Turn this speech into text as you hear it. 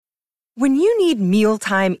When you need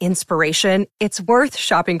mealtime inspiration, it's worth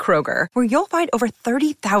shopping Kroger, where you'll find over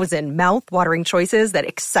 30,000 mouth-watering choices that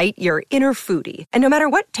excite your inner foodie. And no matter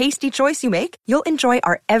what tasty choice you make, you'll enjoy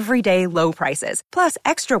our everyday low prices, plus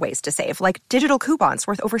extra ways to save, like digital coupons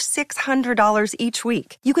worth over $600 each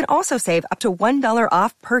week. You can also save up to $1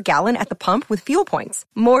 off per gallon at the pump with fuel points.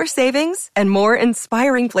 More savings and more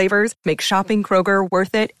inspiring flavors make shopping Kroger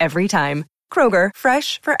worth it every time. Kroger,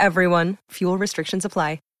 fresh for everyone. Fuel restrictions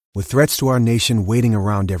apply. With threats to our nation waiting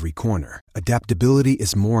around every corner, adaptability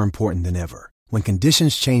is more important than ever. When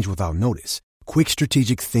conditions change without notice, quick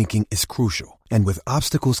strategic thinking is crucial. And with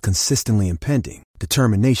obstacles consistently impending,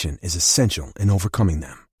 determination is essential in overcoming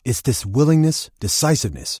them. It's this willingness,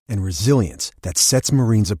 decisiveness, and resilience that sets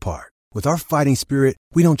Marines apart. With our fighting spirit,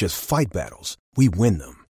 we don't just fight battles, we win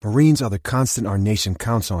them. Marines are the constant our nation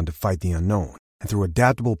counts on to fight the unknown. And through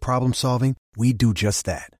adaptable problem solving, we do just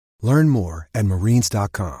that. Learn more at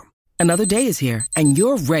marines.com. Another day is here, and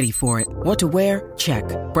you're ready for it. What to wear? Check.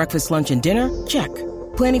 Breakfast, lunch, and dinner? Check.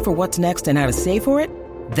 Planning for what's next and how to save for it?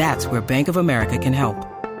 That's where Bank of America can help.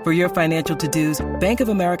 For your financial to-dos, Bank of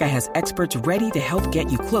America has experts ready to help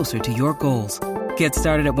get you closer to your goals. Get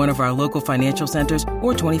started at one of our local financial centers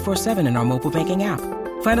or 24/7 in our mobile banking app.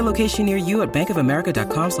 Find a location near you at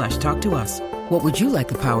bankofamerica.com/talktous. What would you like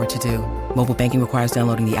the power to do? Mobile banking requires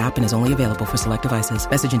downloading the app and is only available for select devices.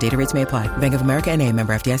 Message and data rates may apply. Bank of America N.A.,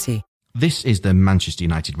 member FDIC. This is the Manchester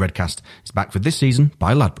United Redcast. It's back for this season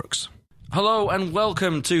by Ladbrokes. Hello and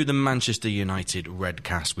welcome to the Manchester United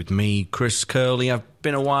Redcast with me, Chris Curley. I've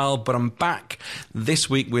been a while, but I'm back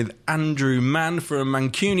this week with Andrew Mann for a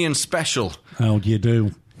Mancunian Special. How do you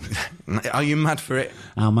do? Are you mad for it?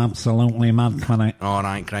 I'm absolutely mad for it. All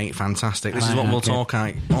right, great, fantastic. This is what we'll talk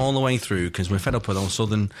out all the way through because we're fed up with those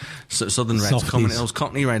southern Reds coming, those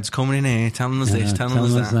Cockney Reds coming in here, telling us this, telling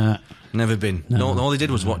us that. Never been. No, all they did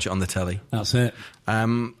was watch it on the telly. That's it.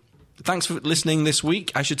 Thanks for listening this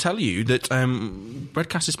week. I should tell you that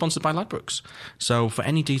Redcast is sponsored by Ladbrokes. So for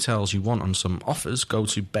any details you want on some offers, go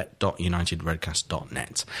to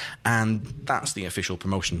bet.unitedredcast.net. And that's the official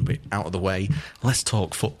promotion bit out of the way. Let's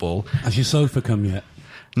talk football. Has your sofa come yet?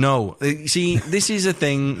 No. See, this is a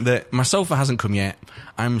thing that my sofa hasn't come yet.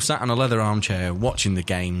 I'm sat on a leather armchair watching the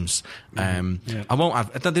games. I won't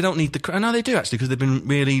have... They don't need the... No, they do actually because they've been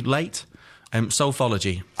really late.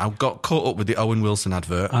 Sofology. I got caught up with the Owen Wilson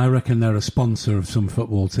advert. I reckon they're a sponsor of some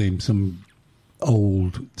football team, someone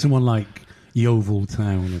like Yeovil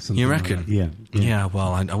Town or something. You reckon? Like that. Yeah. Yeah,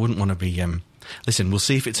 well, I wouldn't want to be... Listen, we'll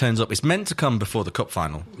see if it turns up. It's meant to come before the cup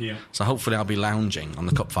final. Yeah. So hopefully I'll be lounging on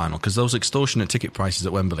the cup final because those extortionate ticket prices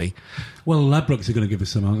at Wembley... Well, Ladbrokes are going to give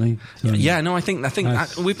us some, aren't they? So, yeah, no, I think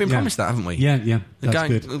we've been promised that, haven't we? Yeah, The that's guy,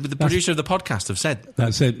 good. The producer of the podcast have said...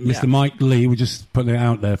 That's it. Mr. Mike Lee, we just put it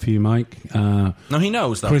out there for you, Mike. No, he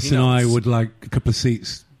knows, though. Chris and I would like a couple of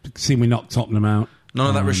seats, seeing we knock Tottenham out. None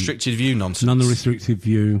of that restricted view nonsense. None of the restricted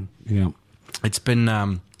view, yeah. It's been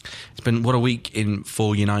what a week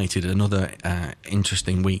for United. Another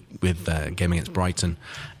interesting week with game against Brighton,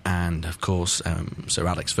 and of course Sir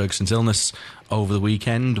Alex Ferguson's illness over the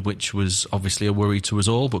weekend, which was obviously a worry to us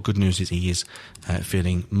all. But good news is he is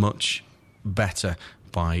feeling much better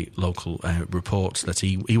by local reports. That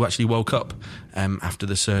he actually woke up after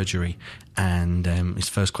the surgery, and his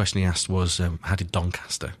first question he asked was, "How did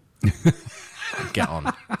Doncaster get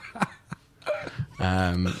on?"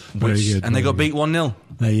 And they got beat 1-0.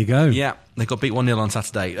 There you go. Yeah, they got beat 1-0 on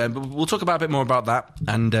Saturday. But we'll talk about a bit more about that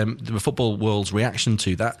and the football world's reaction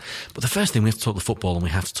to that. But the first thing, we have to talk the football, and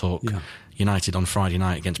we have to talk United on Friday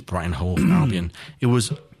night against Brighton Hove Albion. It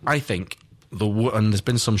was, I think, and there's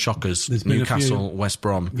been some shockers, Newcastle, West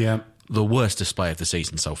Brom, the worst display of the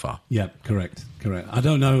season so far. Yeah, correct. I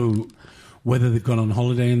don't know whether they've gone on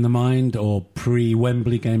holiday in the mind or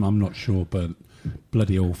pre-Wembley game, I'm not sure, but...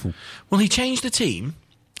 bloody awful. Well, he changed the team,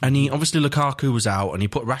 and obviously Lukaku was out, and he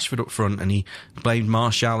put Rashford up front, and he blamed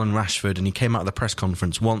Martial and Rashford, and he came out of the press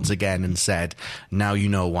conference once again and said, "Now you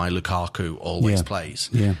know why Lukaku always plays."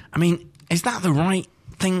 Yeah. I mean, is that the right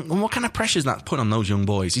thing? And what kind of pressure is that put on those young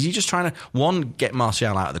boys? Is he just trying to, one, get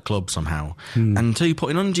Martial out of the club somehow, and two,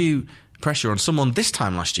 putting undue pressure on someone this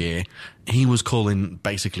time last year he was calling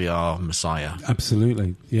basically our messiah?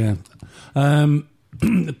 Absolutely, yeah.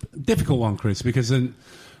 Difficult one, Chris, because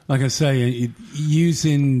like I say,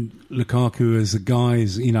 using Lukaku as a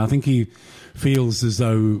guise, I think he feels as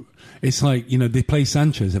though it's like, they play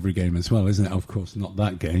Sanchez every game as well, isn't it? Of course, not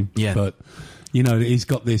that game. Yeah. But, he's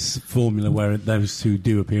got this formula where those two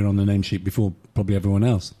do appear on the name sheet before probably everyone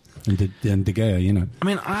else. And De Gea, you know. I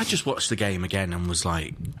mean, I just watched the game again and was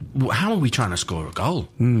like, how are we trying to score a goal?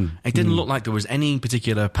 It didn't look like there was any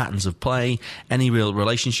particular patterns of play, any real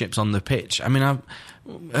relationships on the pitch. I mean,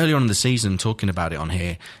 earlier on in the season, talking about it on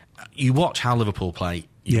here, you watch how Liverpool play,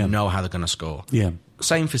 you know how they're going to score. Yeah.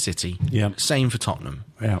 Same for City. Yeah. Same for Tottenham.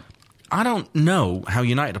 Yeah. I don't know how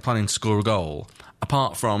United are planning to score a goal,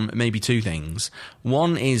 apart from maybe two things.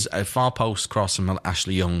 One is a far post cross from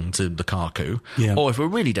Ashley Young to Lukaku. Yeah. Or if we're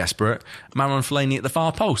really desperate, Marouane Fellaini at the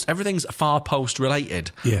far post. Everything's far post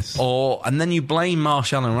related. Yes. And then you blame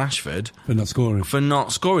Martial and Rashford for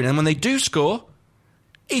not scoring. And when they do score,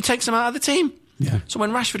 he takes them out of the team. Yeah. So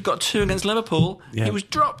when Rashford got 2 against Liverpool, he was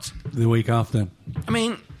dropped. The week after. I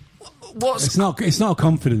mean, It's not a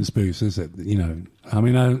confidence boost, is it? You know, I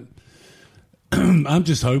mean, I'm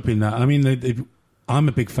just hoping that. I mean, I'm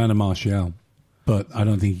a big fan of Martial, but I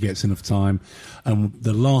don't think he gets enough time. And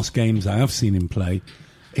the last games I have seen him play,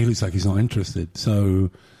 he looks like he's not interested. So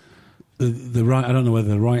I don't know whether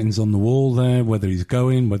the writing's on the wall there, whether he's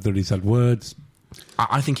going, whether he's had words.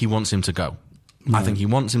 I think he wants him to go. No. I think he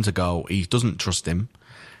wants him to go. He doesn't trust him.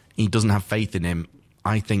 He doesn't have faith in him.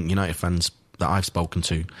 I think United fans that I've spoken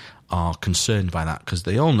to are concerned by that because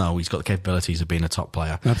they all know he's got the capabilities of being a top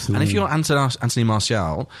player. Absolutely. And if you're Anthony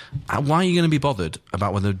Martial, why are you going to be bothered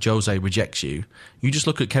about whether Jose rejects you? You just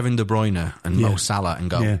look at Kevin De Bruyne and Mo Salah and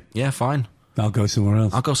go, yeah, fine. I'll go somewhere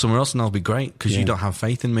else. I'll go somewhere else and I'll be great because you don't have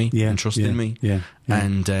faith in me and trust in me. Yeah.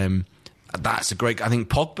 And that's a great... I think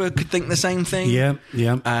Pogba could think the same thing. Yeah.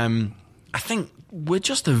 I think we're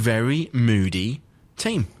just a very moody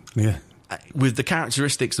team. Yeah. With the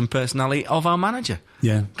characteristics and personality of our manager.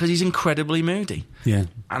 Yeah. Because he's incredibly moody. Yeah.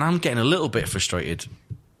 And I'm getting a little bit frustrated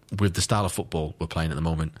with the style of football we're playing at the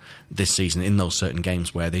moment this season in those certain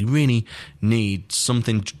games where they really need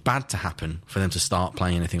something bad to happen for them to start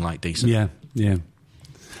playing anything like decent. Yeah.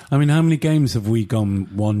 I mean, how many games have we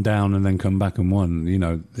gone 1 down and then come back and won,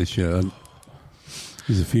 this year?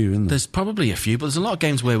 There's a few, isn't there? There's probably a few, but there's a lot of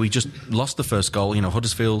games where we just lost the first goal.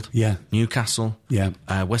 Huddersfield, Newcastle,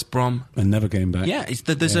 West Brom. And never came back. Yeah,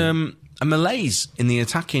 there's a malaise in the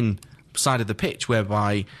attacking side of the pitch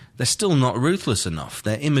whereby they're still not ruthless enough.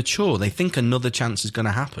 They're immature. They think another chance is going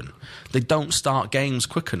to happen. They don't start games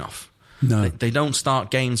quick enough. No. They don't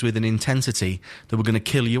start games with an intensity that we're going to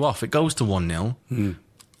kill you off. It goes to 1-0.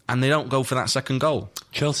 And they don't go for that second goal.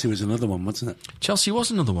 Chelsea was another one, wasn't it? Chelsea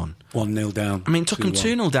was another one. 1-0 down. I mean, it took them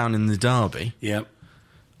 2-0 down in the derby. Yeah.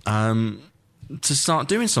 To start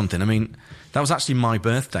doing something. I mean, that was actually my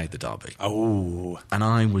birthday, the derby. Oh. And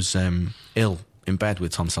I was ill in bed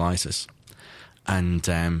with tonsillitis. And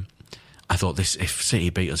I thought, if City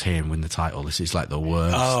beat us here and win the title, this is like the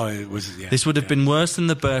worst. Oh, it was, yeah. This would have been worse than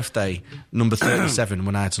the birthday, number 37,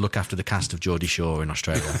 when I had to look after the cast of Geordie Shore in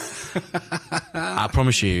Australia. I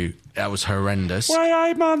promise you, that was horrendous.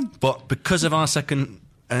 Why, man? But because of our second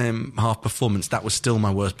half performance, that was still my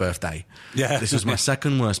worst birthday. Yeah. This was my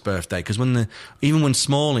second worst birthday, because even when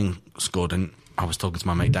Smalling scored, and I was talking to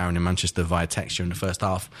my mate Darren in Manchester via text during the first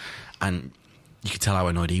half, and you could tell how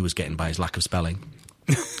annoyed he was getting by his lack of spelling.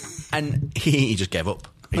 And he just gave up.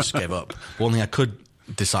 He just gave up. One thing I could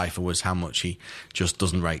decipher was how much he just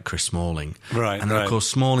doesn't rate Chris Smalling. Right. And then, of course,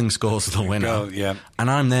 Smalling scores the winner. Go, yeah. And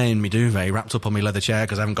I'm there in my duvet, wrapped up on my leather chair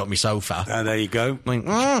because I haven't got my sofa. There you go. Like,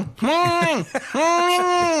 Sore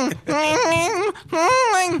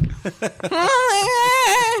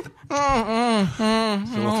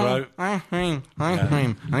throat.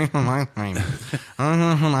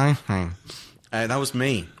 That was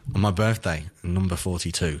me on my birthday, number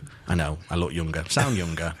 42. I know, I look younger. Sound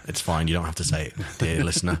younger. It's fine, you don't have to say it, dear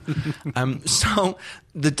listener. So,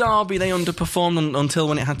 the derby, they underperformed until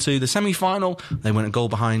when it had to. The semi-final, they went a goal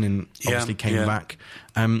behind and obviously came back.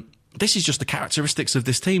 This is just the characteristics of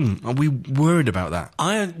this team. Are we worried about that?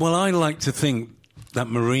 I like to think that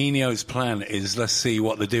Mourinho's plan is, let's see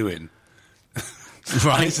what they're doing.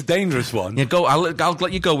 Right. It's a dangerous one. Yeah, go. I'll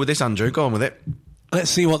let you go with this, Andrew. Go on with it. Let's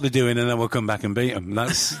see what they're doing, and then we'll come back and beat them.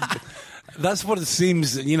 That's what it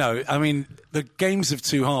seems. I mean, the games of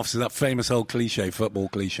two halves is that famous old football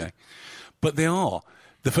cliche, but they are.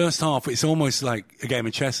 The first half, it's almost like a game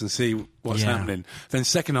of chess and see what's happening. Then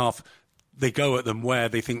second half, they go at them where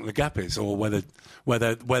they think the gap is, or where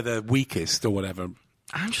they're weakest, or whatever.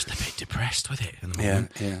 I'm just a bit depressed with it at the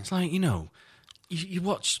moment. Yeah. It's like, you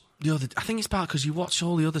watch the other. I think it's bad because you watch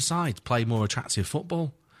all the other sides play more attractive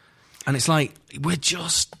football. And it's like, we're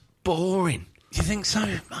just boring. Do you think so?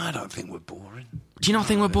 I don't think we're boring. Do you not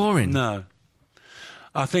think we're boring? No.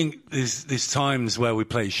 I think there's times where we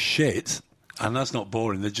play shit, and that's not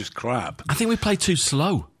boring, they're just crap. I think we play too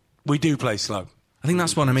slow. We do play slow. I think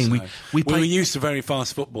that's what I mean. So, we were used to very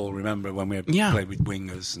fast football, remember, when we played with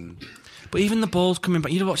wingers. But even the ball's coming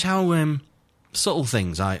back. You watch how subtle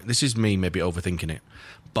things, this is me maybe overthinking it,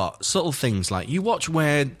 but subtle things like you watch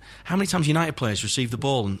how many times United players receive the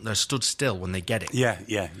ball and they're stood still when they get it.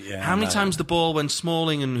 Yeah. How many times the ball, when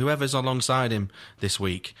Smalling and whoever's alongside him this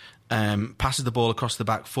week passes the ball across the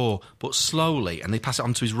back four, but slowly, and they pass it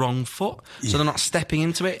onto his wrong foot, so they're not stepping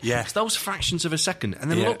into it. Yeah. It's those fractions of a second. And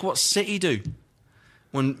then look what City do.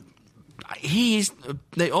 When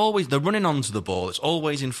they're running onto the ball, it's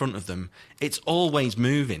always in front of them, it's always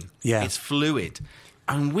moving, it's fluid.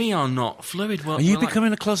 And we are not fluid. Are you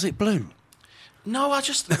becoming a closet blue? No, I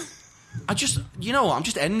just, you know what? I'm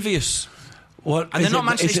just envious. What? And Is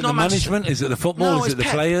it the management? Is it the football? No, is it the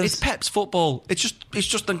players? It's Pep's football. It's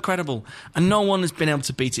just incredible. And no one has been able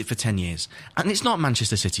to beat it for 10 years. And it's not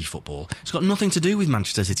Manchester City football. It's got nothing to do with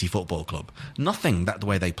Manchester City Football Club. Nothing, the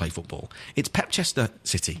way they play football. It's Pepchester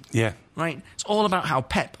City. Yeah. Right? It's all about how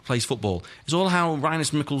Pep plays football. It's all how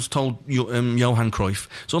Reiners Mikkels told Johan Cruyff.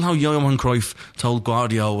 It's all how Johan Cruyff told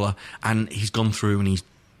Guardiola. And he's gone through and he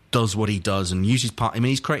does what he does and uses part. I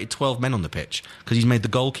mean, he's created 12 men on the pitch because he's made the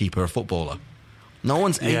goalkeeper a footballer. No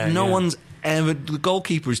one's ever. The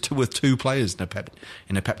goalkeeper is worth two players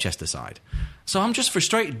in a Pepchester side. So I'm just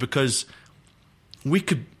frustrated because we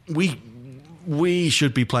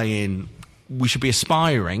should be playing. We should be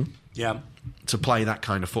aspiring to play that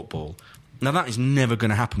kind of football. Now that is never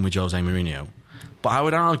going to happen with Jose Mourinho. But I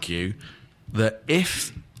would argue that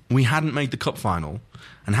if we hadn't made the cup final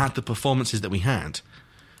and had the performances that we had,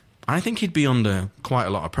 I think he'd be under quite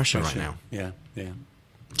a lot of pressure right now. Yeah.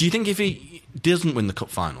 Do you think if he doesn't win the cup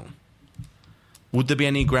final, would there be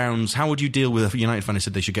any grounds? How would you deal with a United fan who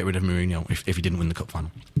said they should get rid of Mourinho if he didn't win the cup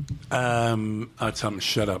final? I'd tell him to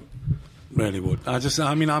shut up. Really would.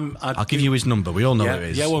 I'll give you his number. We all know who it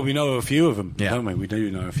is. Yeah, well, we know a few of them, yeah. don't we? We do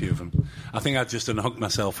know a few of them. I think I'd just unhook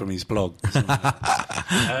myself from his blog.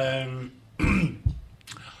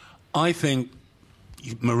 I think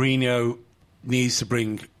Mourinho needs to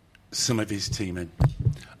bring some of his team in.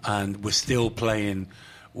 And we're still playing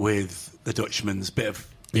with the Dutchman's bit of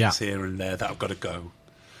things here and there that have got to go.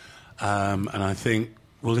 And I think,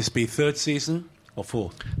 will this be third season or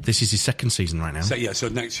fourth? This is his second season right now. So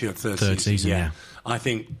next year, third season, yeah. I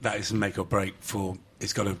think that is a make or break for...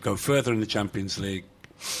 It's got to go further in the Champions League.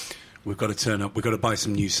 We've got to turn up. We've got to buy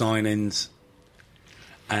some new signings.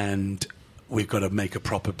 And we've got to make a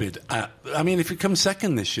proper bid. If it comes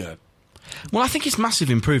second this year... Well, I think it's massive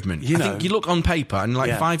improvement. I think you look on paper and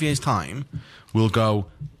 5 years' time, we'll go,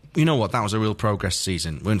 you know what, that was a real progress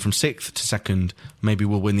season. We went from 6th to 2nd, maybe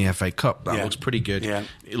we'll win the FA Cup. That looks pretty good. Yeah.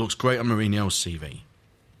 It looks great on Mourinho's CV.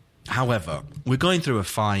 However, we're going through a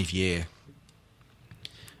 5-year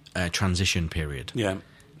transition period. Yeah.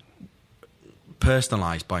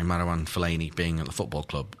 Personalised by Marouane Fellaini being at the football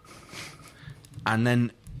club. And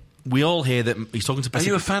then... we all hear that he's talking to... Are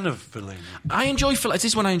you a fan of Fellaini? I enjoy Fellaini. This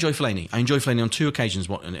is when I enjoy Fellaini. I enjoy Fellaini on 2 occasions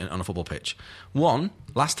on a football pitch. One,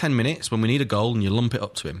 last 10 minutes when we need a goal and you lump it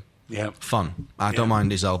up to him. Yeah. Fun. I don't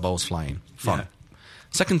mind his elbows flying. Fun. Yeah.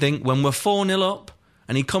 Second thing, when we're 4-0 up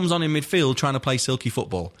and he comes on in midfield trying to play silky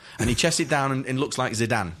football and he chests it down and looks like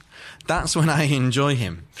Zidane. That's when I enjoy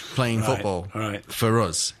him playing football for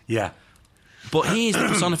us. Yeah. But he is the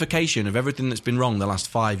personification of everything that's been wrong the last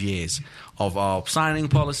 5 years, of our signing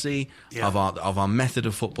policy, of our method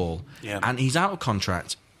of football. Yeah. And he's out of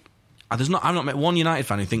contract. I've not met one United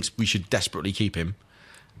fan who thinks we should desperately keep him.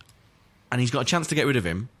 And he's got a chance to get rid of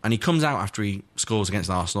him. And he comes out after he scores against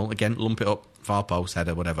Arsenal, again, lump it up, far post,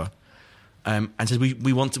 header, whatever, and says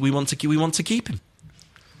we want to keep him.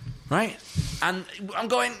 Right? And I'm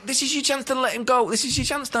going, this is your chance to let him go. This is your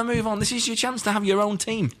chance to move on. This is your chance to have your own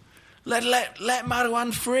team. Let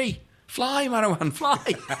Marouane free. Fly, Marouane,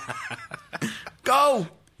 fly. Go.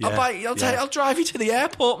 Yeah, I'll drive you to the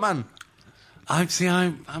airport, man. I'm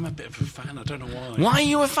a bit of a fan. I don't know why. Why are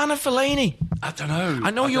you a fan of Fellaini? I don't know. I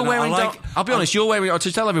know you're wearing... I'll be honest, you're wearing...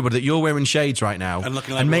 To tell everybody that you're wearing shades right now. And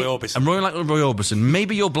looking like Roy Orbison. And looking like Roy Orbison.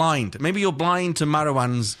 Maybe you're blind. Maybe you're blind to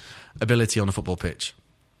Marouane's ability on a football pitch.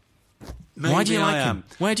 Maybe Why do you like him?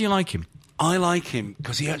 Where do you like him? I like him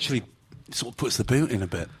because he actually sort of puts the boot in a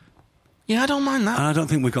bit. Yeah, I don't mind that. And I don't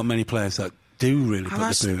think we've got many players that do really put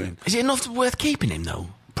the boot in. Is it enough worth keeping him, though?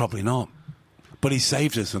 Probably not. But he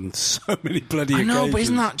saved us on so many bloody occasions. I know, but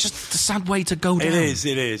isn't that just a sad way to go down? It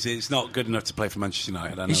is. It's not good enough to play for Manchester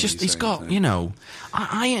United. I know he's got,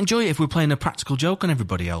 I enjoy it if we're playing a practical joke on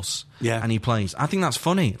everybody else. Yeah. And he plays. I think that's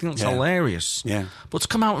funny. I think that's hilarious. Yeah. But to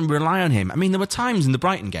come out and rely on him, I mean, there were times in the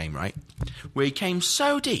Brighton game, right, where he came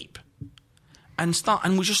so deep and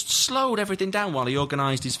we just slowed everything down while he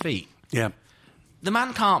organised his feet. Yeah. the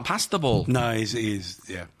man can't pass the ball. No, he's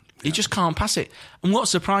yeah. He just can't pass it. And what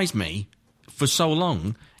surprised me, for so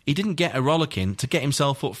long, he didn't get a rollicking to get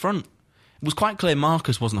himself up front. It was quite clear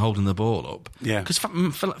Marcus wasn't holding the ball up. Yeah. Because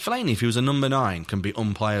Fellaini, if he was a number 9, can be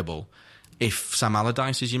unplayable if Sam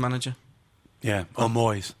Allardyce is your manager. Yeah, or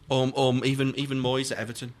Moyes. Or even Moyes at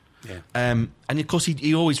Everton. Yeah. And of course,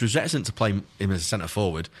 he always was reticent to play him as a centre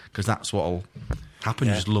forward because that's what'll happen.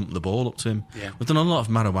 Yeah. You just lump the ball up to him. Yeah. We've done a lot of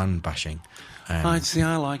Marawan bashing. I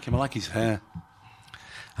like him. I like his hair.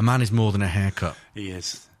 A man is more than a haircut, He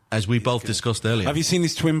is. as we both discussed earlier. Have you seen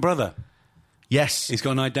his twin brother? Yes. He's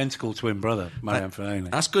got an identical twin brother, Marianne Fellaini.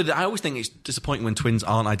 That's good. I always think it's disappointing when twins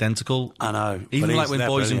aren't identical. I know. Even but like when they're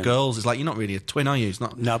boys and brilliant. girls, it's like, you're not really a twin, are you? It's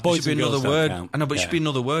not. No, there boys should be and another girls don't word. count. I know, but it Yeah. should be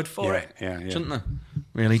another word for Yeah, it. yeah. Shouldn't there?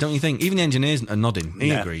 Really, don't you think? Even the engineers are nodding. He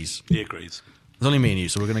Yeah, agrees. He agrees. There's only me and you,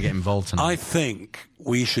 so we're going to get involved tonight. I think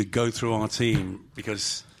we should go through our team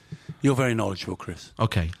because you're very knowledgeable, Chris.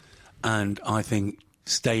 Okay, And I think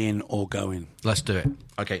stay in or go in. let's do it.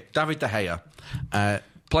 Okay, David De Gea,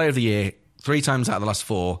 Player of the Year, 3 times out of the last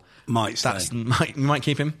 4. Might stay. You might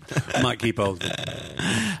keep him. Might keep hold of it.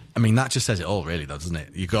 I mean, that just says it all, really, though, doesn't it?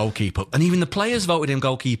 Your goalkeeper, and even the players voted him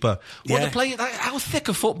goalkeeper. Well, Yeah. how thick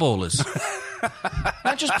are footballers?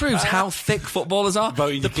 That just proves how thick footballers are. Vote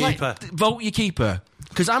your keeper. Vote your keeper,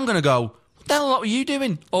 because I'm going to go. What the hell are you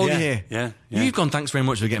doing all Yeah, year? yeah. You've gone. Thanks very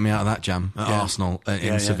much for getting me out of that jam at Yeah. Arsenal, in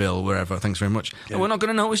Yeah. Seville, wherever. Thanks very much. Yeah. And we're not going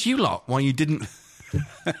to notice you lot why you didn't.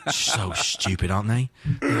 So stupid, aren't they?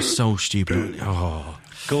 They're so stupid. Oh.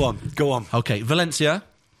 Go on. Okay, Valencia,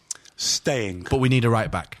 Staying. but we need a right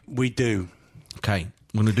back. We do. Okay, I'm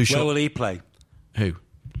going to do Where short. will he play? Who?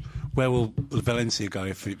 Where will Valencia go?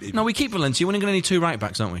 If No, we keep Valencia. We're going to need 2 right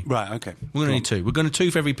backs, aren't we? Right, okay. We're going to need 2. We're going to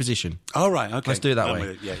 2 for every position. Oh, right, okay. Let's do it that I'm way.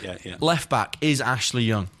 with it. Yeah. Left back is Ashley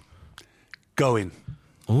Young. Going.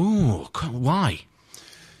 Ooh, why?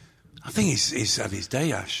 I think he's had his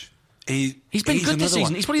day, Ash. He's been good this another season.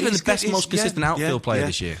 one. He's probably been the best, most consistent outfield player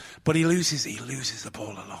this year. But he loses the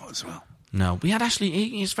ball a lot as well. No, we had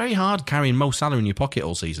Ashley. It's very hard carrying Mo Salah in your pocket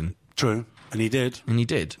all season. True, and he did. And he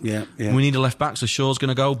did. Yeah. We need a left back, so Shaw's going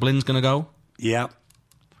to go. Blin's going to go. Yeah.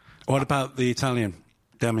 What about the Italian,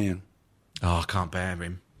 Damian? Oh, I can't bear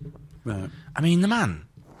him. Right. I mean, the man.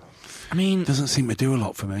 Doesn't seem to do a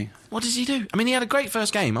lot for me. What does he do? I mean, he had a great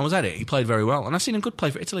first game. I was at it. He played very well. And I've seen him good play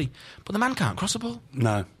for Italy. But the man can't cross a ball.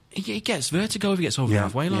 No. He gets vertigo if he gets over the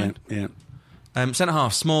halfway line. Yeah.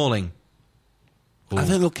 Centre-half, Smalling. I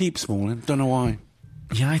think they'll keep Smalling. Don't know why.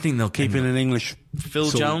 Yeah, I think they'll Keep in an English. Phil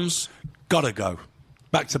sort. Jones. Gotta go.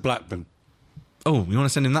 Back to Blackburn. Oh, you want to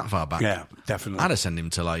send him that far back? Yeah, definitely. I'd have sent him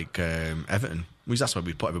to, Everton. Because that's where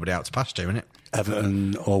we'd put everybody out to pasture, isn't it?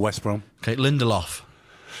 Everton or West Brom. Okay, Lindelof.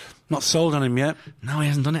 Not sold on him yet. No, he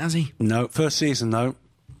hasn't done it, has he? No. First season, though.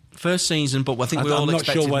 First season, but I think we all I'm not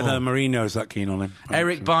expected sure whether more. Mourinho's that keen on him.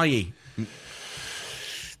 Eric Bailly.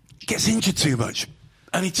 Gets injured too much.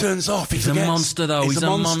 And he turns off. He's a monster, though. He's a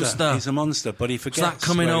monster. He's a monster, but he forgets. It's that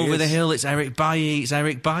coming where he over the is. hill. It's Eric Bailly. It's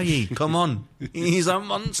Eric Bailly. Come on. He's a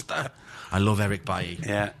monster. I love Eric Bailly.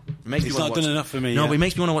 Yeah. It makes He's me wanna not done watch- enough for me. No, yet. but it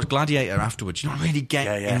makes me want to watch Gladiator afterwards. You know, really get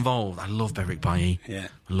Yeah. involved. I love Eric Bailly. Yeah.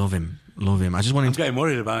 I love him. I just want him I'm to getting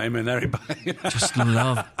worried about him and everybody. just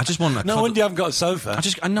love. I just want. No wonder you haven't got a sofa. I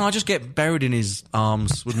just get buried in his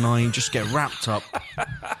arms, wouldn't I? And just get wrapped up.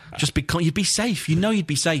 Just because you'd be safe. You know you'd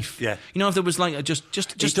be safe. Yeah. You know if there was like just.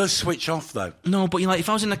 He does switch off, though. No, but if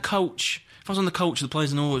I was in the coach. If I was on the coach, the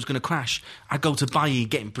players know it was going to crash. I'd go to Bailly,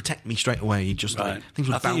 get him, protect me straight away. He'd just Right. things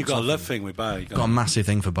would I think you've got a bounce love off thing with Bailly. him. Got a massive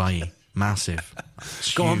thing for Bailly. Massive.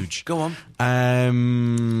 It's Go on, huge. go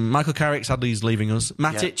on. Michael Carrick, sadly, is leaving us.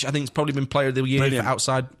 Matic, Yeah. I think, has probably been player of the year Brilliant. for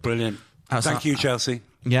outside. Brilliant. Outside- Thank you, Chelsea.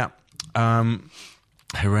 Yeah.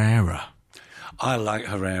 Herrera. I like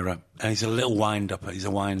Herrera. And he's a little wind-upper. He's a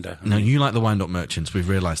winder. No, you like the wind-up merchants. We've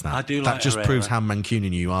realised that. I do That like just Herrera. proves how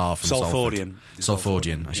Mancunian you are from Salfordian. Salford.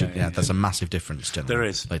 Salfordian. I should, Yeah, there's a massive difference, gentlemen. There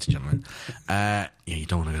is. Ladies and gentlemen. You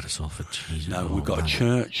don't want to go to Salford. Jesus. No, Oh, we've got man. a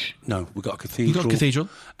church. No, we've got a cathedral. You've got a cathedral?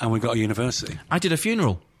 And we've got a university. I did a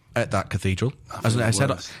funeral at that cathedral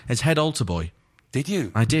as head altar boy. Did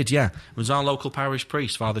you? I did, yeah. It was our local parish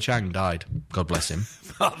priest, Father Chang, died. God bless him.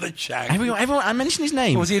 Father Chang. Everyone, I mentioned his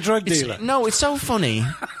name. Was he a drug dealer? No, it's so funny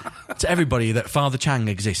to everybody that Father Chang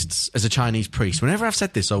exists as a Chinese priest. Whenever I've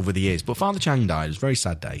said this over the years, but Father Chang died. It was a very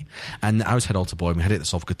sad day. And I was head altar boy, and we had it at the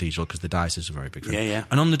Salford Cathedral because the diocese is very big for it. Yeah.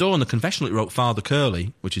 And on the door in the confessional, it wrote Father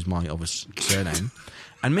Curly, which is my obvious surname.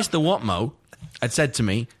 And Mr. Watmo had said to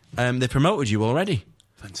me, they promoted you already.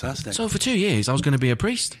 Fantastic. So for 2 years, I was going to be a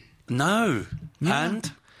priest. No. Yeah.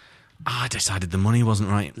 And? I decided the money wasn't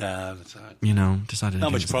right. No, that's all right. Decided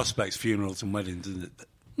Not much against it. prospects, funerals and weddings, isn't it?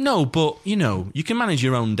 No, but, you can manage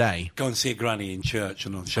your own day. Go and see a granny in church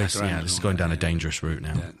and shake her hand. Yeah, this is going down a dangerous route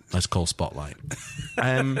now. Yeah. Let's call Spotlight.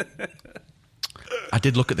 I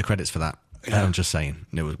did look at the credits for that. Yeah. I'm just saying.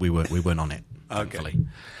 No, we weren't on it, thankfully.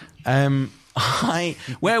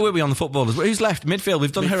 Where were we on the footballers? Who's left? Midfield.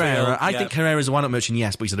 We've done Herrera. I think Herrera's a why-not merchant,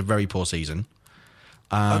 yes, but he's had a very poor season.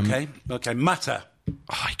 Okay. Mata.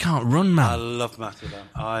 Oh, he can't run, man. I love Mata, though.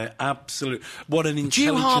 I absolutely... What an intelligent do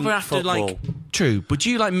you harbour after, football. True, but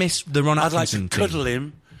do you, miss the Ron Atkinson I'd like to cuddle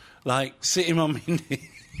him, sit him on my knee.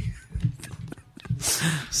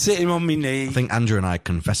 Sit him on my knee. I think Andrew and I are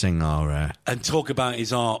confessing our... and talk about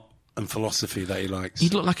his art and philosophy that he likes.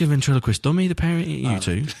 You'd look like a ventriloquist dummy, the pair of you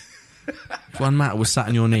two. If one Matt was sat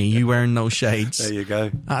on your knee, you wearing those shades. There you go.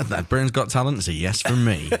 Britain's Got Talent is a yes from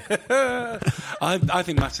me. I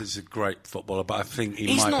think Matt's a great footballer, but I think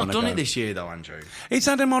he's not want to done go. It this year, though, Andrew. He's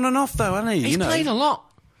had him on and off, though, hasn't he? He's played a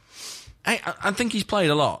lot. I think he's played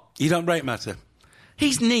a lot. You don't rate Matta?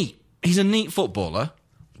 He's neat. He's a neat footballer,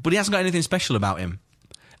 but he hasn't got anything special about him.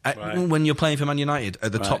 When you're playing for Man United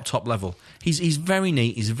at the top level, he's very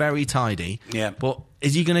neat. He's very tidy. Yeah. But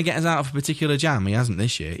is he going to get us out of a particular jam? He hasn't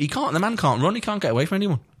this year. He can't. The man can't run. He can't get away from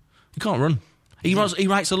anyone. He can't run. He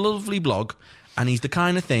writes a lovely blog, and he's the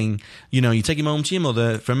kind of thing. You take him home to your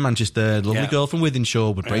mother from Manchester. The lovely girl from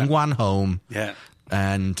Wythenshawe would bring one home. Yeah.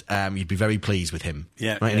 And you'd be very pleased with him.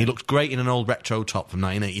 Yeah. Right. And he looks great in an old retro top from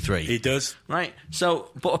 1983. He does. Right. So,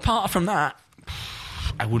 but apart from that,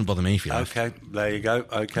 I wouldn't bother me if you like. Okay, there you go.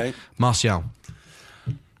 Okay. Martial.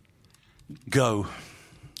 Go.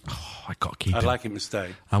 Oh, I got to keep him. I'd like him to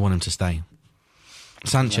stay. I want him to stay.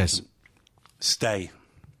 Sanchez. Stay.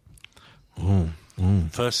 Ooh.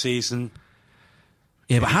 First season.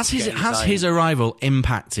 Yeah, but has his arrival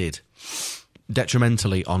impacted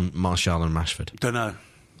detrimentally on Martial and Rashford? Don't know.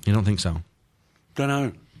 You don't think so? Don't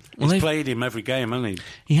know. He's played him every game, hasn't he?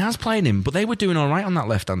 He has played him, but they were doing all right on that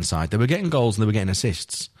left-hand side. They were getting goals and they were getting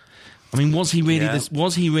assists. I mean, was he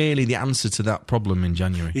really the answer to that problem in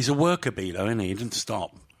January? He's a worker bee, though, isn't he? He didn't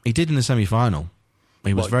stop. He did in the semi-final.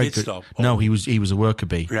 He was very good. Stop? No, he was a worker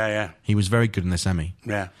bee. Yeah. He was very good in the semi.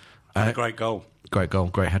 Yeah. And a great goal. Great goal,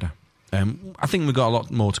 great header. I think we've got a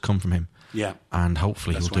lot more to come from him. Yeah. And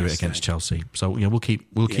hopefully he'll do it against Chelsea. So we'll keep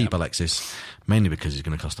Alexis, mainly because he's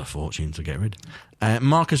going to cost a fortune to get rid.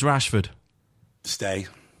 Marcus Rashford. Stay.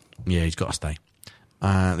 Yeah, he's got to stay.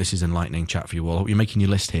 This is enlightening chat for you all. You're making your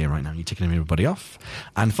list here right now. You're ticking everybody off.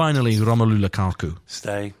 And finally, Romelu Lukaku.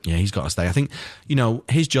 Stay. Yeah, he's got to stay. I think,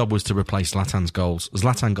 his job was to replace Zlatan's goals.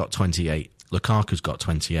 Zlatan got 28. Lukaku's got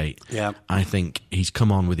 28. Yeah. I think he's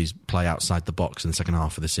come on with his play outside the box in the second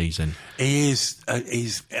half of the season. He is.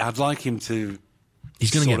 I'd like him to.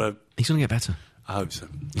 He's going to get better. I hope so.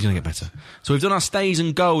 He's going to get better. So we've done our stays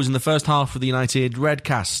and goes in the first half of the United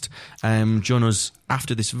Redcast. Join us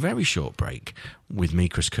after this very short break with me,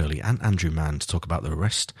 Chris Curley, and Andrew Mann to talk about the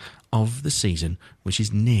rest of the season, which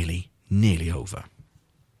is nearly over.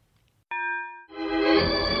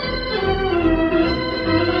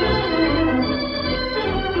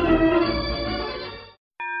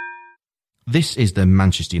 This is the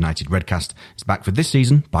Manchester United Redcast. It's back for this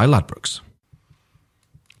season by Ladbrokes.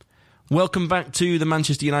 Welcome back to the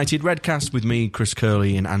Manchester United Redcast with me, Chris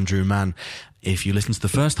Curley, and Andrew Mann. If you listened to the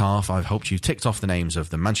first half, I've hoped you've ticked off the names of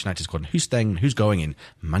the Manchester United squad. Who's staying and who's going in?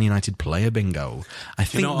 Man United player bingo.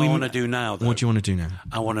 What I want to do now, though? What do you want to do now?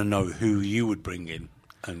 I want to know who you would bring in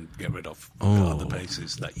and get rid of other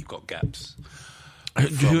places that you've got gaps.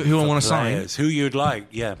 Who I want to sign? Who you'd like,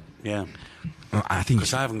 yeah. I think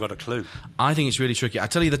because I haven't got a clue. I think it's really tricky. I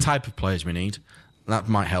tell you the type of players we need. That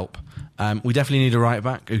might help. We definitely need a right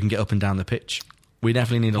back who can get up and down the pitch. We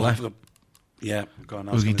definitely need a left. Yeah, go on.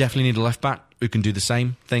 We definitely need a left back who can do the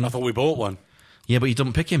same thing. I thought we bought one. Yeah, but you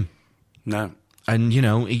don't pick him. No. And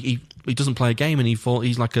he doesn't play a game, and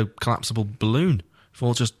he's like a collapsible balloon.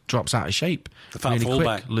 Fall just drops out of shape. The fat really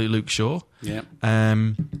fullback, Luke Shaw. Yeah.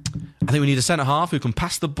 I think we need a centre half who can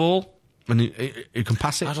pass the ball. And who can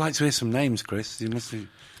pass it? I'd like to hear some names, Chris. You must be...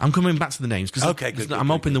 I'm coming back to the names because I'm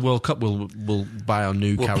hoping the World Cup will buy our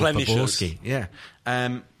new Karol Poborski. Yeah,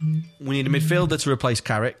 we need a midfielder to replace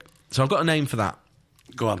Carrick. So I've got a name for that.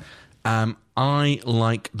 Go on. I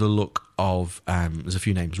like the look of. There's a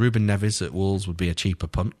few names. Ruben Neves at Wolves would be a cheaper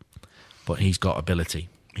punt, but he's got ability.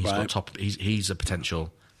 He's a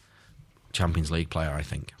potential Champions League player. I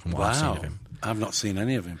think from what I've seen of him. I've not seen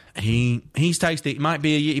any of him. He's tasty. He might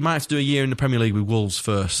have to do a year in the Premier League with Wolves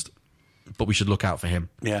first, but we should look out for him.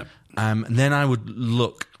 Yeah. And then I would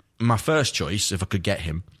look. My first choice, if I could get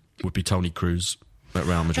him, would be Toni Kroos at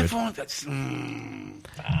Real Madrid.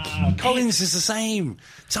 Collins is the same.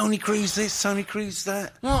 Toni Kroos this, Toni Kroos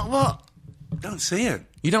that. What? Don't see it.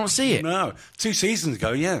 You don't see it? No. 2 seasons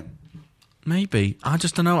ago, yeah. Maybe. I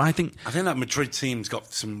just don't know. I think that Madrid team's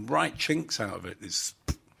got some right chinks out of it. it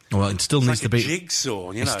still needs like to beat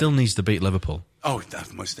jigsaw. It still needs to beat Liverpool. Oh,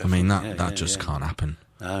 that most I definitely. mean, that just can't happen.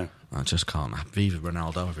 No. That just can't happen. Viva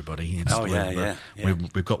Ronaldo, everybody.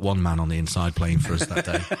 We've got one man on the inside playing for us that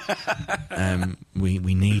day.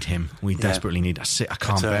 We need him. We desperately need. I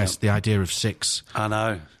can't bear the idea of 6. I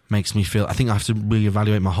know. Makes me feel. I think I have to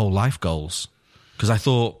reevaluate my whole life goals, because I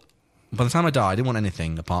thought by the time I die, I didn't want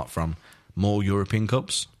anything apart from more European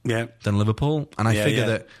Cups than Liverpool, and I figure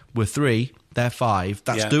that we're 3, they're 5.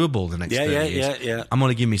 That's doable the next 30 years. Yeah. I'm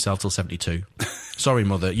going to give myself till 72. Sorry,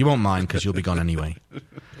 mother, you won't mind because you'll be gone anyway.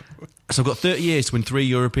 So I've got 30 years to win 3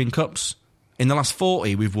 European Cups. In the last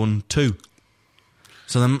 40, we've won 2.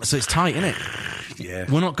 So it's tight, isn't it?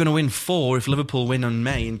 Yeah. We're not going to win 4 if Liverpool win in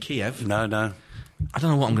May in Kiev. No. I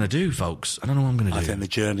don't know what I'm going to do, folks. I don't know what I'm going to do. I think the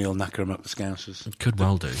journey will knacker them up the Scousers. It could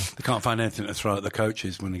well do. They can't find anything to throw at the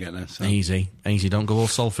coaches when they get there. So. Easy. Don't go all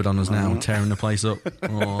Salford on us now, tearing the place up.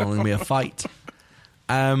 Oh, it'll be a fight.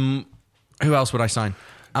 Who else would I sign?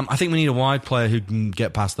 I think we need a wide player who can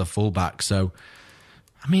get past the fullback. So,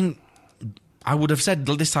 I mean, I would have said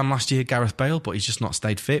this time last year Gareth Bale, but he's just not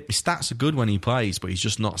stayed fit. His stats are good when he plays, but he's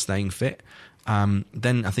just not staying fit.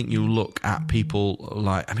 Then I think you look at people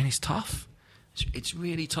like, I mean, it's tough. It's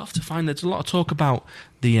really tough to find. There's a lot of talk about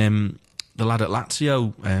the lad at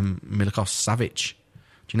Lazio, Milinkovic-Savic. Do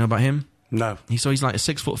you know about him? No. He's like a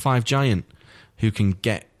 6'5" giant who can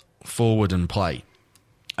get forward and play.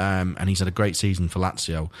 And he's had a great season for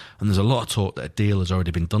Lazio. And there's a lot of talk that a deal has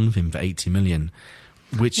already been done for him for 80 million.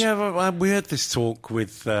 Which we had this talk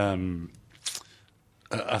with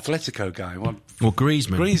Atletico guy. Well,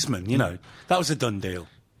 Griezmann. Griezmann, that was a done deal.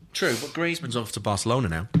 True, but Griezmann's off to Barcelona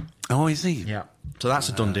now. Oh, is he? Yeah. So that's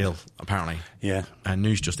a done deal, apparently. Yeah. And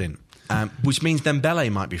news just in. Which means Dembele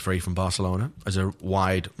might be free from Barcelona as a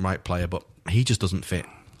wide right player, but he just doesn't fit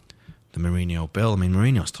the Mourinho bill. I mean,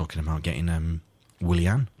 Mourinho's talking about getting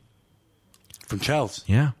Willian. From Chelsea?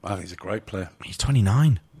 Yeah. I think he's a great player. He's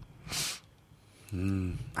 29.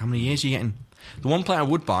 How many years are you getting? The one player I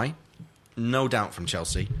would buy, no doubt from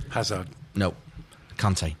Chelsea. Hazard? No.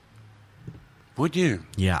 Kante. Would you?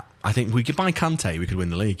 Yeah. I think we could buy Kante, we could win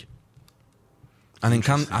the league. I think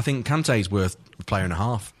Kante's worth a player and a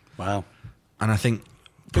half. Wow. And I think...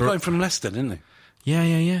 They got him from Leicester, didn't they?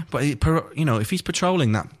 Yeah. But, if he's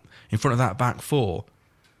patrolling that in front of that back 4,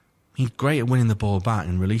 he's great at winning the ball back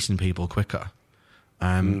and releasing people quicker.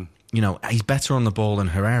 He's better on the ball than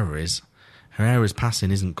Herrera is. Herrera's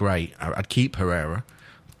passing isn't great. I'd keep Herrera.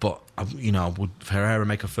 But, would Herrera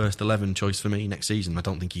make a first 11 choice for me next season? I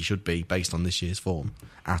don't think he should be, based on this year's form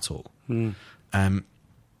at all.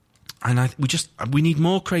 And we need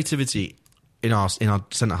more creativity in our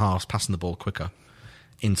centre halves, passing the ball quicker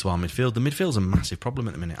into our midfield. The midfield's a massive problem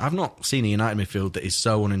at the minute. I've not seen a United midfield that is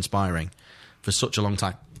so uninspiring for such a long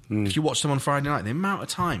time. If you watch them on Friday night, the amount of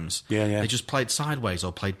times they just played sideways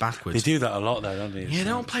or played backwards. They do that a lot, though, don't they? Yeah, they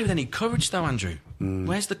don't play with any courage, though, Andrew.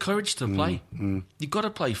 Where's the courage to play? You've got to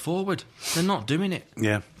play forward. They're not doing it.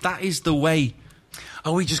 Yeah. That is the way.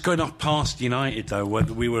 Are we just going off past United, though, where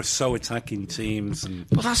we were so attacking teams?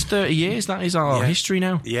 Well, that's 30 years. That is our history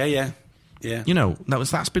now. Yeah.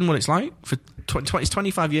 That's been what it's like for it's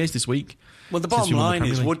 25 years this week. Well, the bottom line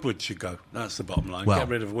is Woodward should go. That's the bottom line. Get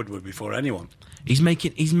rid of Woodward before anyone. He's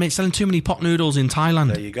selling too many pot noodles in Thailand.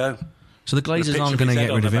 There you go. So the Glazers aren't going to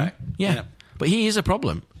get rid of him. Yeah. But he is a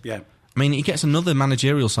problem. Yeah. I mean, he gets another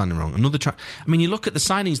managerial signing wrong. You look at the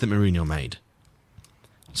signings that Mourinho made.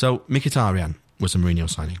 So Mkhitaryan was a Mourinho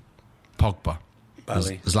signing. Pogba.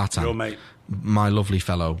 Bally. Zlatan. Your mate. My lovely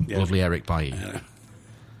fellow, lovely Eric Bailly.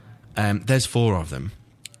 Yeah. There's 4 of them.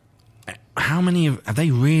 How many have they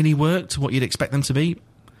really worked to what you'd expect them to be?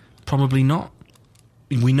 Probably not.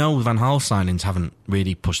 We know Van Gaal's signings haven't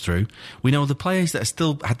really pushed through. We know the players that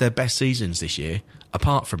still had their best seasons this year,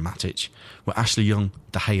 apart from Matic, were Ashley Young,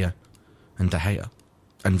 De Gea.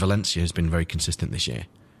 And Valencia has been very consistent this year.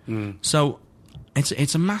 So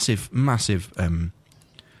it's a massive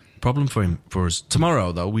problem for us.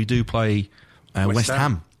 Tomorrow, though, we do play West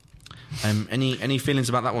Ham. Any feelings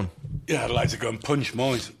about that one? Yeah, I'd like to go and punch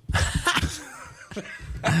Moyes.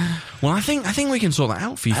 Well, I think we can sort that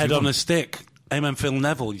out for you. Head on a stick. Amen, Phil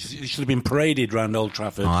Neville. He should have been paraded round Old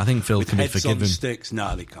Trafford. Oh, I think Phil can be forgiven. Heads on sticks.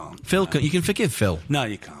 No, they can't. You can forgive Phil. No,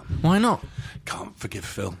 you can't. Why not? Can't forgive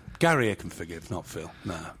Phil. Gary I can forgive, not Phil.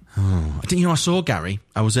 No. Oh, I think I saw Gary.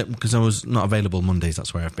 because I was not available Mondays.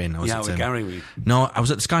 That's where I've been. With Gary. No, I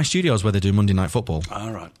was at the Sky Studios where they do Monday Night Football.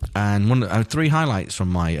 All right. And 3 highlights from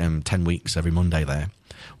my 10 weeks every Monday there.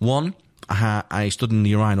 One I stood in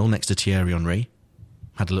the urinal next to Thierry Henry,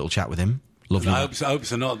 had a little chat with him. Lovely. I hope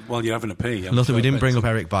so not while you're having a pee. Nothing. We didn't bring up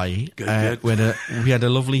Eric Bailly. Good. We had a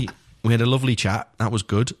lovely chat. That was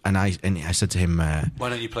good. And I said to him, why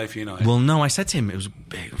don't you play for United? Well, no, I said to him, it was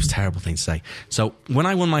a terrible thing to say. So when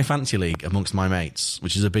I won my fantasy league amongst my mates,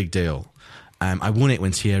 which is a big deal, I won it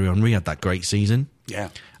when Thierry Henry had that great season. Yeah.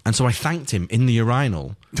 And so I thanked him in the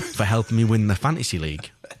urinal for helping me win the fantasy league.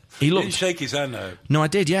 He didn't shake his hand though. No, I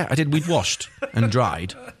did. Yeah, I did. We'd washed and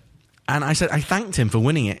dried. And I thanked him for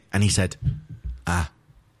winning it. And he said,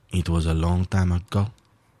 it was a long time ago.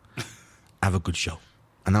 Have a good show.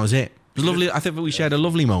 And that was it. It was lovely. I think we shared a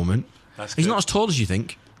lovely moment. He's not as tall as you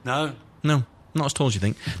think. No, not as tall as you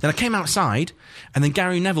think. Then I came outside, and then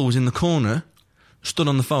Gary Neville was in the corner, stood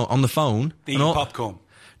on the phone. Eating popcorn.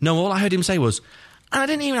 No, all I heard him say was, and I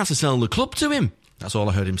didn't even have to sell the club to him. That's all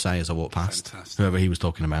I heard him say as I walked past. Fantastic. Whoever he was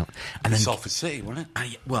talking about. And then Salford City, wasn't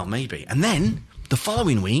it? Well, maybe. And then the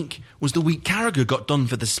following week was the week Carragher got done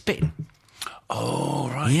for the spitting. Oh,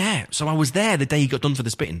 right. Yeah, so I was there the day he got done for the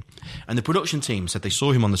spitting. And the production team said they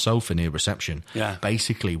saw him on the sofa near reception,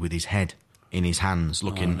 basically with his head in his hands,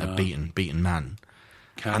 looking a beaten man.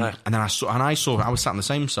 And then I was sat on the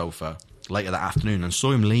same sofa later that afternoon and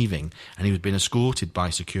saw him leaving, and he was being escorted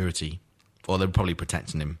by security, or they were probably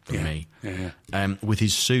protecting him from me, with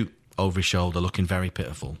his suit over his shoulder, looking very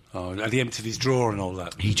pitiful. Oh, had he emptied his drawer and all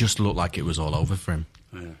that? He just looked like it was all over for him.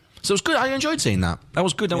 Yeah. So it was good. I enjoyed seeing that. That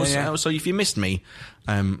was good. So if you missed me,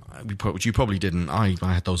 which you probably didn't, I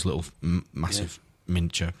had those little massive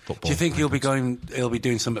miniature football. Do you think he'll be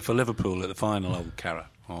doing something for Liverpool at the final, old Cara?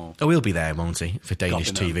 Oh, he'll be there, won't he? For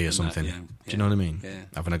Danish TV or something. Do you know what I mean? Yeah.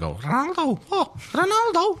 Having a go, Ronaldo,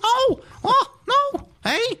 no,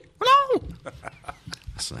 hey, no.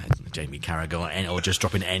 Jamie Carragher, or just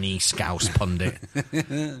dropping any Scouse pundit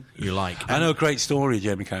you like. I know a great story,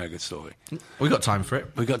 Jamie Carragher's story. We got time for it.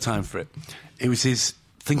 It was his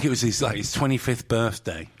 25th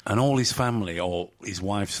birthday, and all his family, or his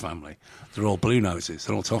wife's family, they're all Blue Noses,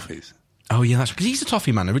 they're all toffees. Oh yeah, that's because he's a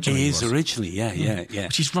toffee man originally. He is originally, yeah.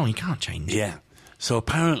 Which is wrong. You can't change. Yeah. So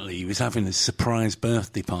apparently he was having a surprise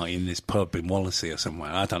birthday party in this pub in Wallasey or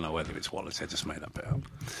somewhere. I don't know whether it's Wallasey. I just made that bit up.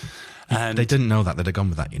 And they didn't know that. They'd have gone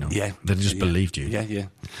with that, you know. Yeah. They'd just believed you. Yeah.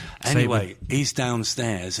 Anyway, he's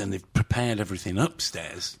downstairs and they've prepared everything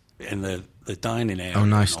upstairs in the dining area. Oh,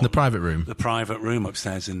 nice. In the private room. The private room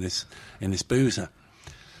upstairs in this boozer.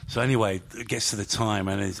 So anyway, it gets to the time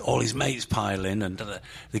and all his mates pile in and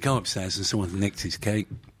they go upstairs and someone nicked his cake.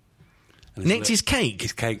 Nicked his cake?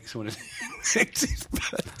 His cake. Someone nicked his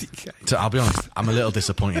birthday cake. So I'll be honest, I'm a little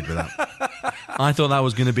disappointed with that. I thought that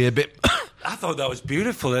was going to be a bit... I thought that was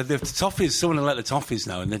beautiful. The toffees, someone had let the toffees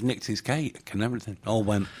know and they'd nicked his cake and everything. All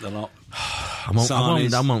went the lot. I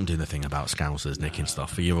won't do the thing about Scousers nicking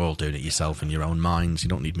stuff. You're all doing it yourself in your own minds. You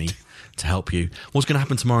don't need me to help you. What's going to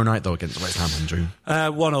happen tomorrow night, though, against West Ham, Andrew?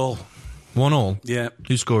 1-1. 1-1? Yeah.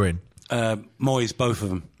 Who's scoring? Moyes, both of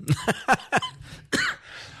them.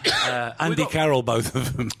 Andy Carroll, both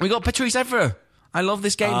of them. We got Patrice Evra. I love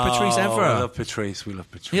this game, Patrice Evra. We love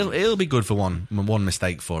Patrice. He'll be good for one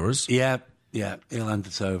mistake for us. Yeah, he'll hand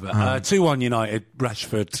it over. 2-1 United,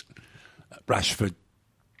 Rashford,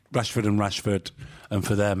 and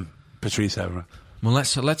for them, Patrice Evra. Well,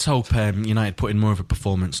 let's hope United put in more of a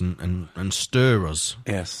performance and stir us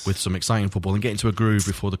with some exciting football and get into a groove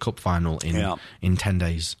before the cup final in 10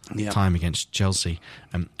 days' time against Chelsea.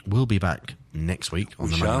 We'll be back next week on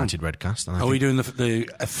the Man United Redcast. Are we doing the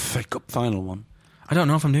FA Cup final one? I don't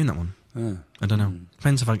know if I'm doing that one. I don't know.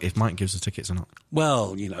 Depends if Mike gives us tickets or not.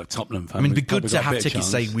 Well, Tottenham fans. I mean, it'd be good to have tickets,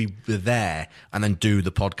 say we were there, and then do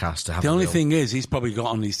the podcast to have. The only thing is, he's probably got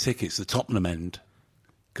on these tickets the Tottenham end.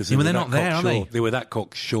 Because they're not there, are they? They were that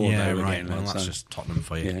cocksure. Yeah, right. Well, that's just Tottenham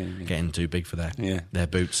for you, getting too big for their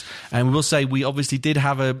boots. And we will say we obviously did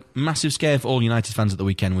have a massive scare for all United fans at the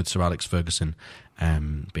weekend with Sir Alex Ferguson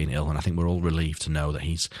being ill, and I think we're all relieved to know that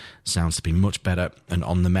he sounds to be much better and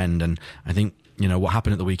on the mend. And I think what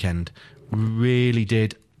happened at the weekend really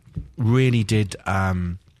did hit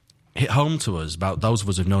home to us, about those of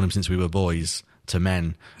us who've known him since we were boys to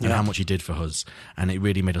men, and how much he did for us. And it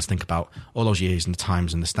really made us think about all those years and the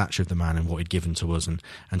times and the stature of the man and what he'd given to us, and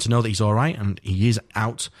to know that he's all right and he is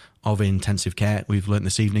out of intensive care, we've learnt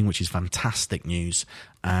this evening, which is fantastic news.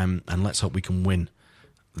 And let's hope we can win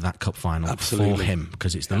that cup final for him,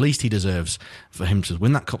 because it's the least he deserves for him to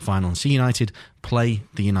win that cup final and see United play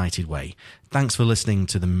the United way. Thanks for listening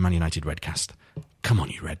to the Man United Redcast. Come on,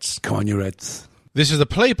 you Reds. Come on, you Reds. This is a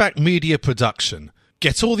Playback Media production.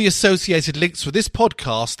 Get all the associated links for this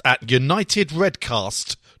podcast at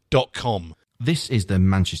unitedredcast.com. This is the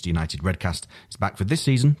Manchester United Redcast. It's back for this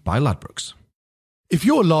season by Ladbrokes. If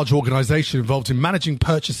you're a large organisation involved in managing,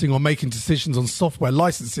 purchasing or making decisions on software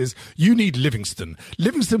licenses, you need Livingston.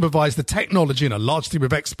 Livingston provides the technology and a large team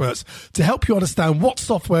of experts to help you understand what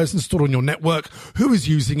software is installed on your network, who is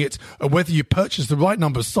using it, and whether you purchase the right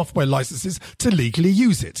number of software licenses to legally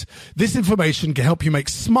use it. This information can help you make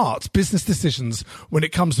smart business decisions when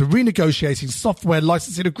it comes to renegotiating software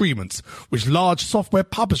licensing agreements with large software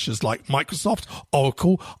publishers like Microsoft,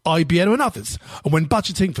 Oracle, IBM and others, and when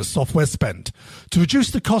budgeting for software spend. To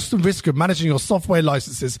reduce the cost and risk of managing your software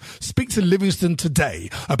licenses, speak to Livingston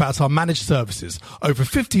today about our managed services. Over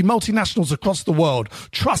 50 multinationals across the world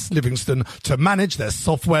trust Livingston to manage their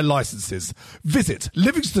software licenses. Visit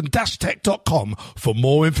livingston-tech.com for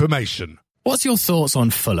more information. What's your thoughts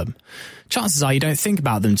on Fulham? Chances are you don't think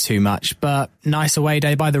about them too much, but nice away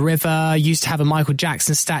day by the river, used to have a Michael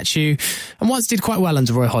Jackson statue, and once did quite well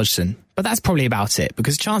under Roy Hodgson. But that's probably about it,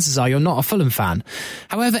 because chances are you're not a Fulham fan.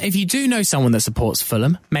 However, if you do know someone that supports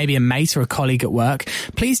Fulham, maybe a mate or a colleague at work,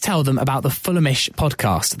 please tell them about the Fulhamish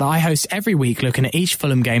podcast that I host every week, looking at each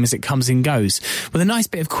Fulham game as it comes and goes, with a nice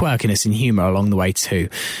bit of quirkiness and humour along the way too.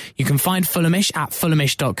 You can find Fulhamish at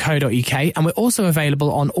fulhamish.co.uk, and we're also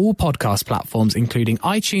available on all podcast platforms, including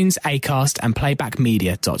iTunes, Acast and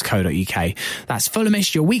playbackmedia.co.uk. That's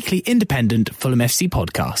Fulhamish, your weekly independent Fulham FC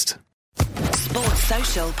podcast. Sports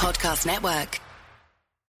Social Podcast Network.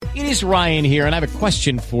 It is Ryan here, and I have a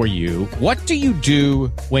question for you. What do you do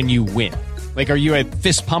when you win? Like, are you a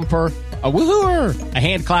fist pumper, a woohooer, a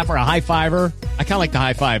hand clapper, a high fiver? I kind of like the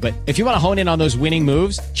high five, but if you want to hone in on those winning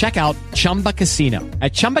moves, check out Chumba Casino.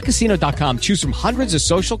 At ChumbaCasino.com, choose from hundreds of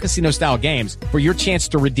social casino-style games for your chance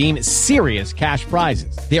to redeem serious cash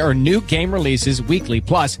prizes. There are new game releases weekly,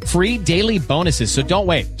 plus free daily bonuses, so don't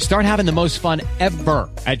wait. Start having the most fun ever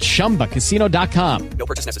at ChumbaCasino.com. No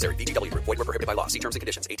purchase necessary. VGW. Void where prohibited by law. See terms and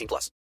conditions. 18+.